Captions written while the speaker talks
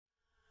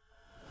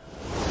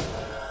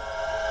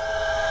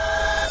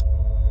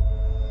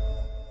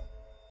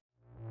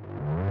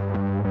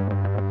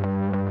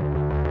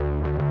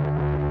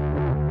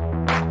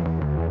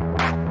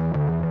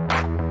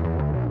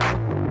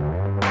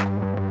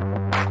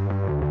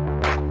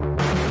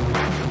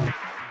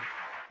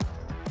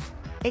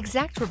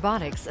EXXACT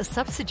Robotics, a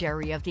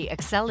subsidiary of the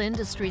EXXACT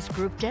Industries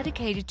Group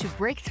dedicated to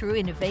breakthrough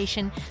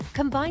innovation,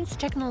 combines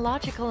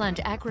technological and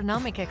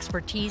agronomic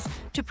expertise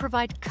to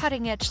provide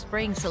cutting-edge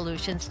spraying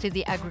solutions to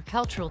the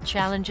agricultural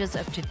challenges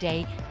of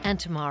today and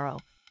tomorrow.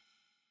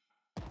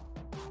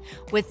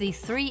 With the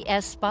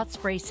 3S spot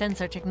spray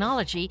sensor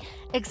technology,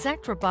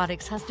 EXXACT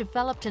Robotics has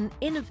developed an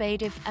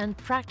innovative and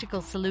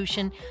practical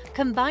solution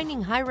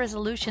combining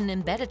high-resolution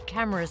embedded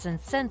cameras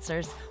and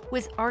sensors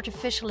with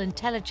artificial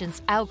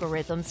intelligence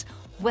algorithms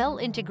well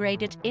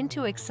integrated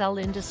into EXXACT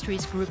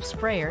Industries Group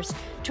sprayers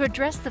to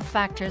address the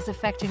factors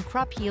affecting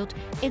crop yield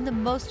in the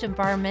most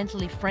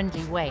environmentally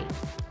friendly way.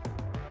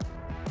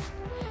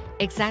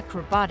 EXXACT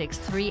Robotics'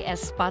 3S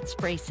spot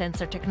spray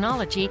sensor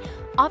technology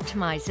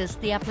optimizes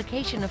the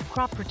application of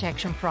crop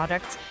protection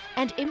products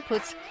and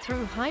inputs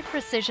through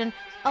high-precision,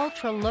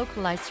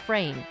 ultra-localized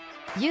spraying.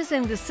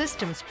 Using the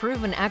system's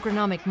proven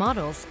agronomic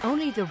models,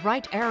 only the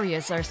right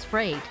areas are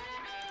sprayed.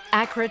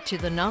 Accurate to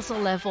the nozzle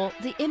level,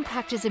 the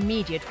impact is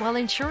immediate while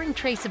ensuring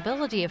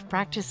traceability of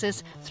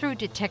practices through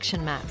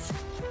detection maps.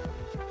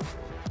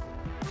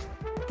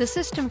 The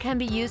system can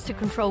be used to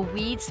control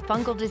weeds,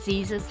 fungal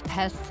diseases,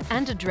 pests,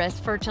 and address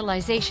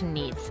fertilization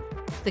needs.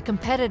 The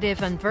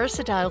competitive and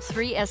versatile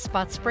 3S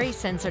spot spray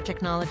sensor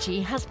technology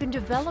has been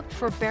developed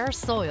for bare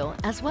soil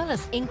as well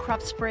as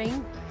in-crop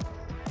spraying,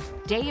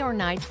 day or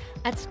night,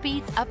 at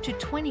speeds up to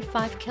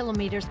 25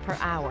 kilometers per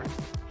hour.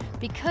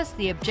 Because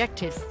the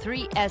objectives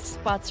 3S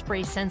spot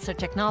spray sensor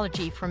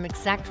technology from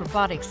EXXACT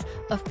Robotics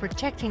of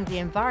protecting the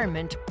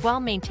environment while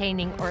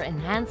maintaining or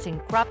enhancing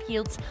crop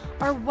yields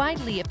are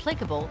widely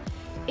applicable,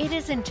 it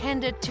is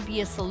intended to be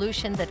a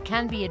solution that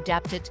can be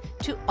adapted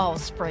to all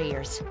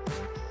sprayers.